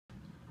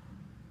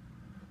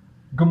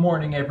Good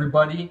morning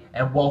everybody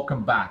and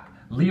welcome back.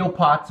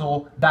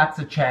 Leopazzo, that's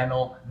the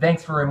channel.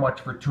 Thanks very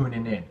much for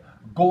tuning in.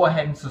 Go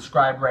ahead and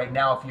subscribe right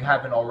now if you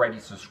haven't already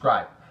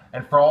subscribed.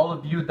 And for all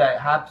of you that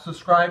have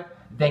subscribed,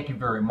 thank you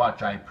very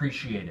much. I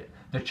appreciate it.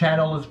 The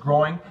channel is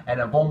growing and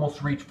I've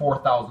almost reached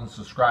 4,000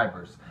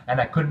 subscribers.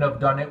 And I couldn't have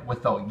done it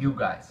without you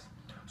guys.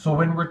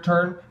 So in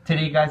return,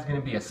 today guys is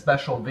going to be a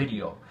special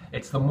video.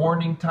 It's the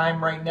morning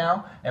time right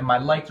now and my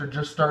lights are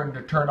just starting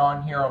to turn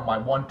on here on my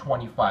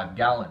 125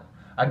 gallon.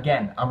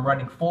 Again, I'm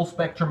running full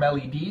spectrum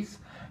LEDs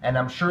and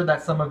I'm sure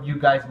that some of you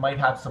guys might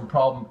have some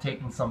problem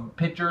taking some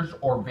pictures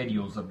or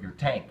videos of your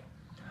tank.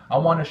 I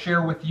want to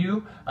share with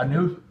you a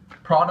new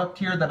product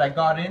here that I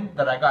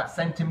got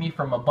sent to me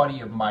from a buddy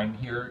of mine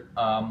here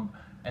on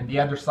the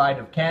other side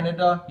of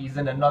Canada. He's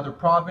in another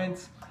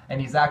province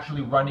and he's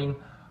actually running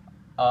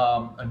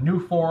a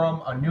new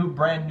forum, a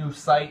brand new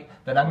site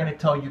that I'm going to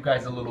tell you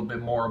guys a little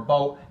bit more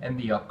about in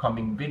the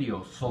upcoming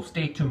videos. So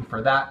stay tuned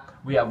for that.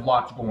 We have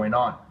lots going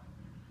on.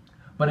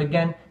 But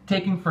again,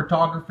 taking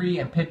photography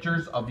and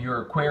pictures of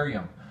your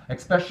aquarium,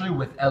 especially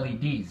with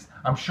LEDs,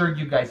 I'm sure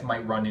you guys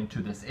might run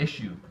into this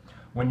issue.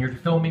 When you're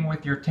filming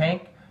with your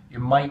tank, it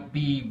might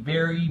be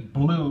very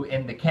blue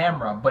in the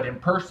camera, but in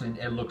person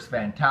it looks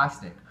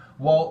fantastic.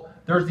 Well,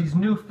 there's these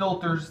new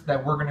filters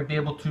that we're going to be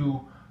able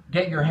to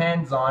get your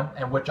hands on,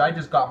 and which I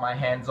just got my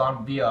hands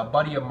on via a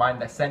buddy of mine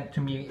that sent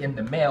to me in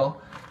the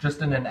mail,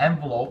 just in an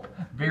envelope.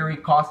 Very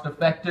cost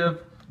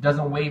effective,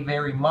 doesn't weigh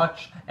very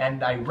much,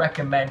 and I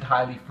recommend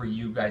highly for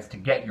you guys to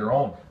get your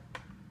own.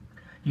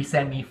 He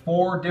sent me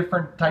 4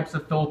 different types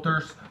of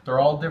filters. They're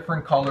all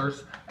different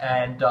colors,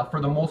 and for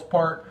the most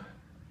part,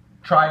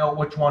 try out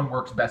which one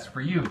works best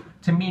for you.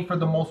 To me, for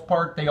the most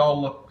part, they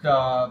all look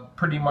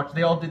pretty much,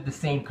 they all did the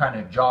same kind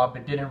of job.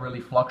 It didn't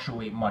really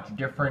fluctuate much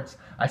difference.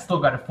 I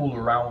still got to fool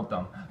around with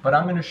them. But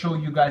I'm going to show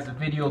you guys a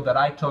video that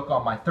I took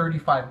on my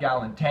 35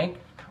 gallon tank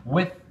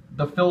with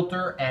the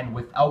filter and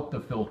without the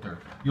filter.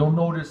 You'll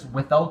notice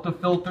without the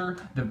filter,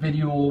 the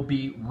video will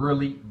be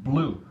really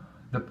blue.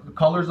 The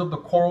colors of the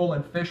coral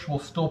and fish will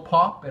still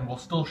pop and will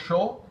still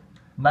show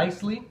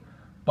nicely,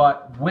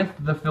 but with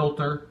the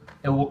filter,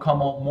 it will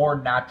come out more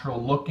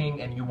natural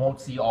looking and you won't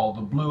see all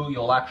the blue.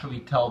 You'll actually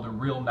tell the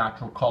real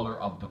natural color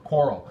of the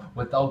coral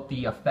without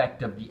the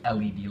effect of the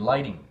LED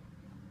lighting.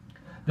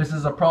 This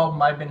is a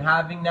problem I've been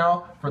having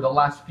now for the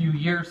last few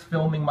years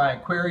filming my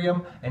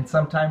aquarium, and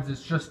sometimes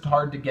it's just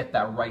hard to get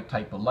that right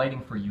type of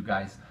lighting for you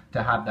guys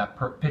to have that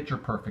picture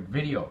perfect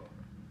video.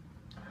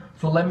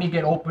 So let me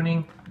get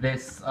opening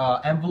this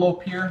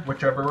envelope here,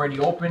 which I've already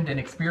opened and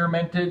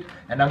experimented,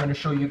 and I'm going to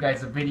show you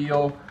guys a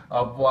video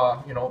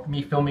of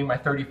me filming my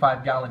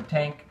 35 gallon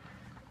tank,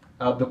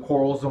 the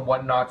corals and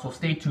whatnot, so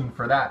stay tuned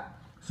for that.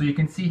 So you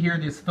can see here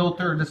this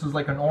filter, this is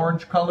like an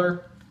orange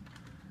color.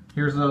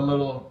 Here's a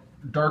little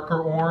darker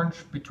orange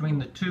between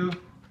the two.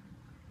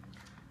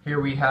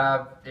 Here we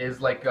have is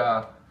like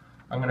a,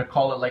 I'm going to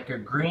call it like a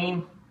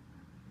green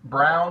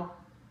brown,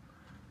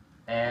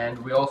 and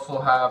we also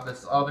have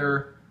this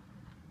other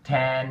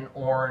tan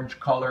orange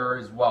color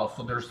as well.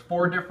 So there's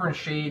 4 different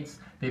shades.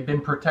 They've been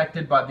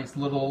protected by this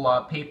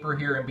little paper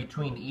here in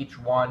between each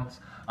one.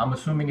 I'm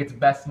assuming it's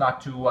best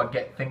not to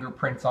get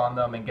fingerprints on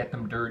them and get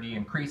them dirty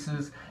and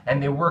creases,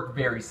 and they work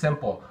very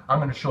simple. I'm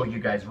going to show you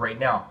guys right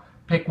now.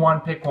 Pick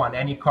one,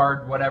 any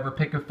card, whatever,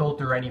 pick a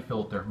filter, any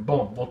filter.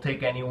 Boom, we'll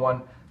take any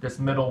one, this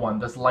middle one,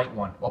 this light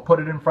one. I'll put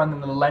it in front of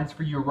the lens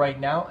for you right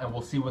now and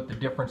we'll see what the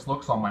difference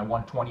looks on my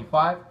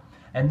 125.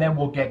 And then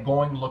we'll get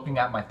going looking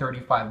at my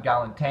 35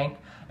 gallon tank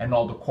and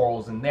all the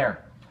corals in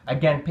there.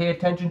 Again, pay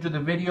attention to the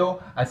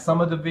video, as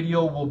some of the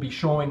video will be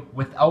showing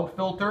without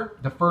filter,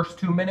 the first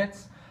 2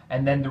 minutes,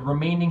 and then the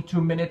remaining 2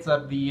 minutes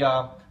of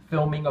the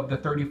filming of the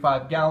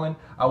 35 gallon,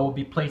 I will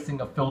be placing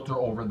a filter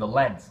over the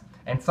lens.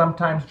 And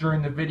sometimes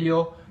during the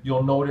video,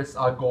 you'll notice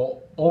I'll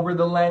go over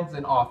the lens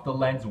and off the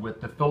lens with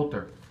the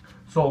filter.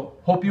 So,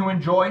 hope you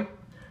enjoy.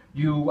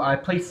 I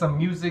play some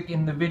music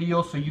in the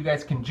video so you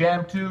guys can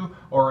jam to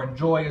or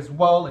enjoy as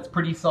well. It's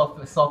pretty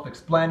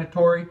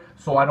self-explanatory,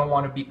 so I don't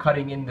want to be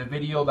cutting in the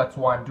video. That's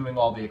why I'm doing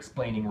all the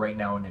explaining right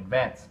now in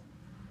advance.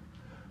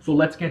 So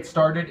let's get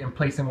started in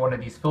placing one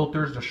of these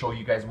filters to show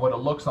you guys what it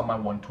looks on my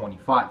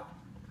 125.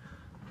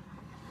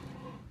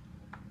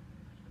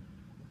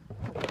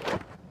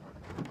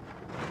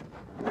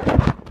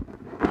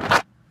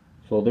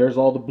 So there's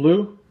all the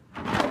blue,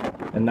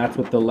 and that's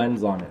with the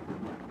lens on it.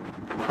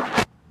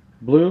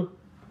 Blue,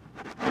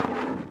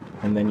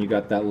 and then you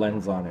got that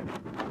lens on it.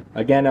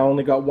 Again, I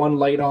only got one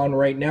light on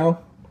right now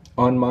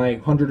on my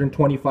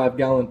 125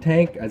 gallon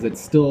tank, as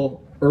it's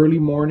still early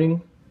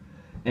morning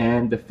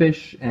and the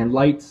fish and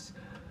lights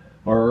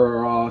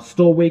are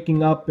still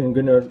waking up and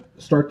gonna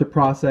start the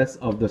process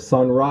of the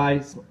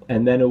sunrise,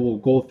 and then it will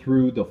go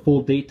through the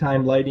full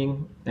daytime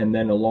lighting and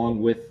then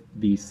along with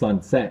the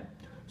sunset.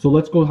 So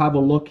let's go have a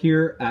look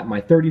here at my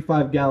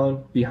 35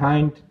 gallon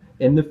behind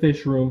in the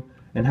fish room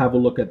and have a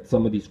look at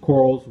some of these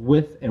corals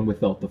with and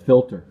without the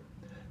filter.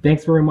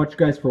 Thanks very much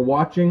guys for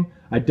watching.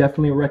 I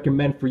definitely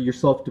recommend for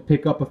yourself to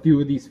pick up a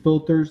few of these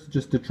filters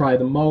just to try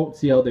them out,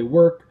 see how they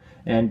work,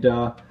 and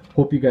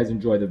Hope you guys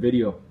enjoy the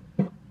video.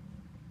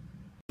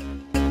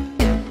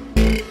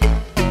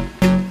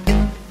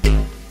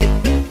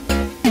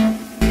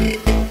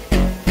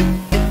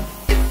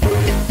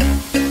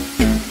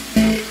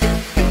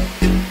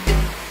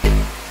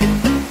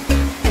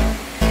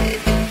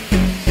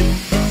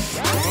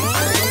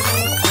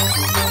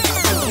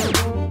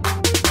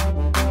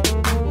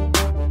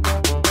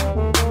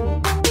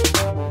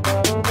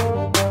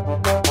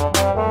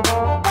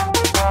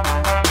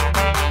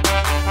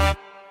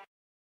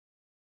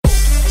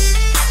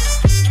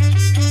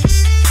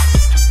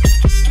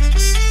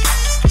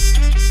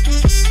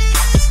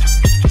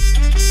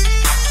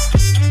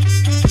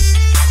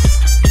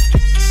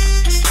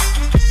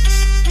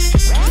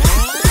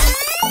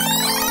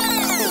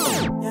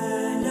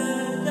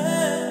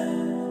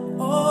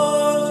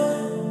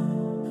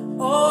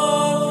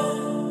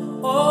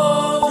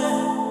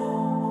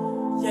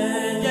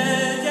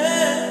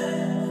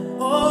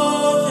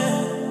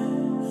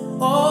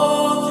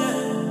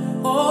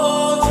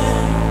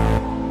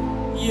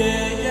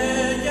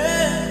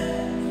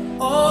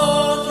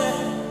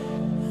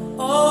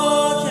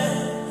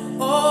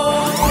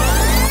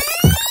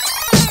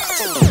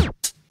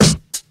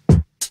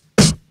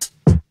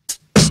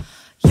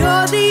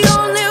 You're the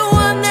only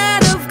one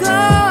that I've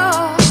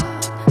got,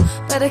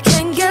 but I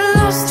can't get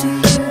lost to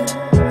you.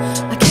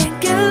 I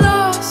can't get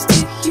lost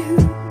to you.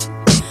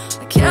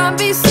 I can't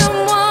be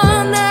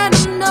someone that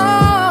I'm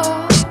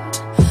not,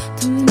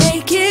 to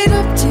make it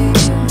up to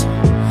you,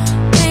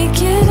 make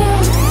it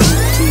up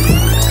to you.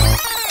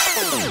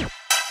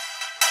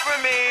 For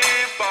me,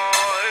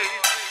 boys,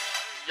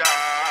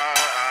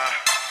 yeah.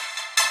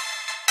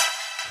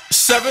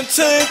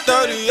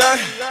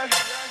 17:38.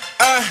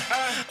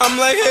 I'm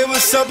like, hey,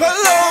 what's up,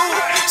 hello?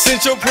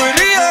 Sent your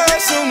pretty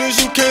ass soon as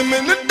you came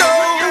in the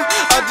door.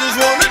 I just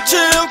wanna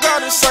chill,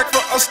 got a sack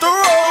for us to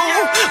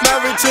roll.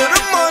 Married to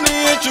the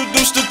money,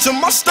 introduced her to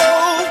my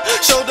stove.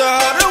 Showed her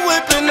how to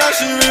whip and now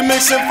she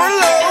remixing for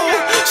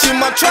low. She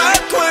my track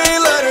queen,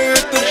 let her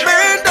hit the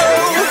bando.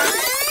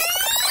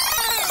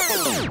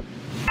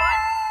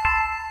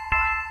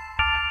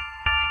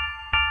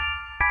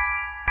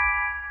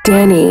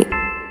 Danny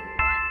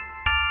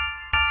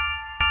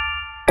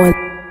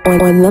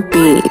on the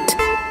beat.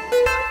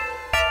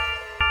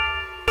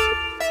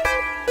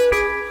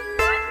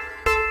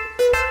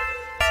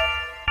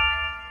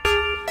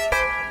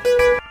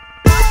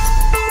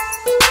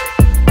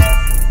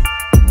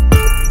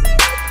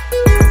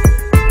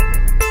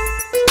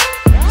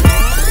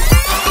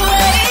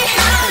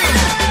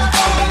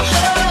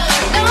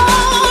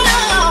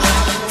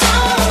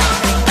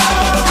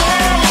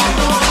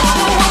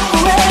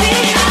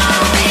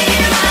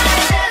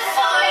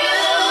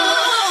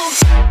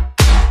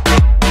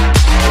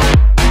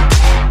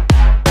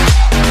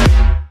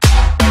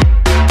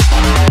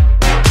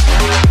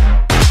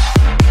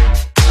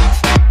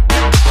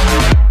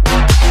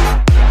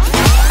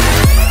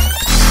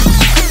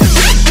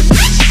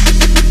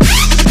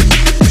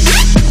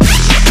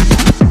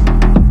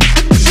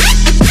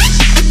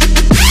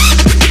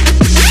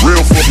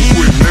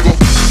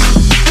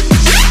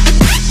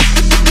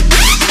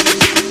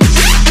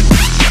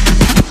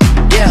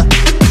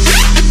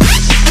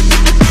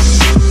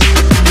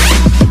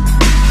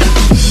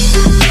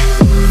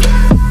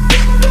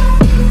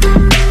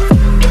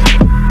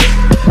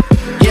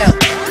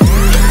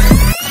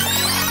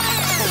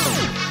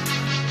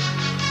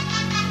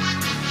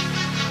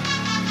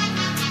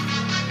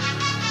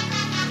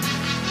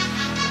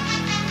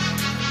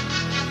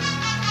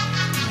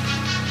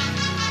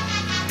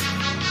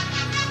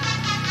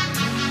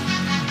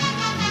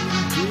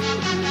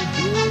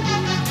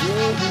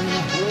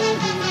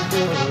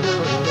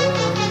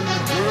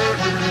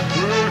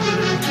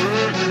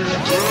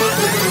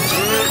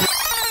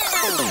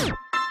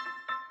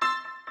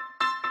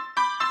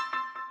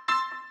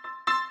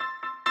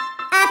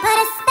 I put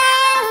a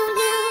spell on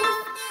you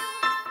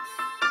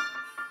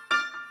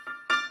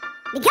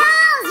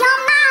because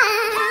you're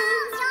mine.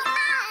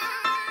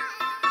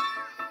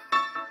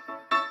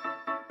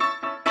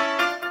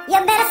 You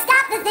better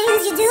stop the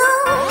things you do.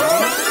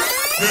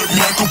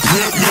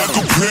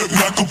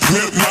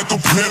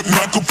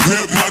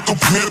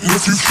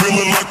 If you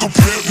feeling like a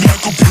pimp,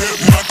 like a pimp,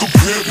 like a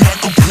pimp.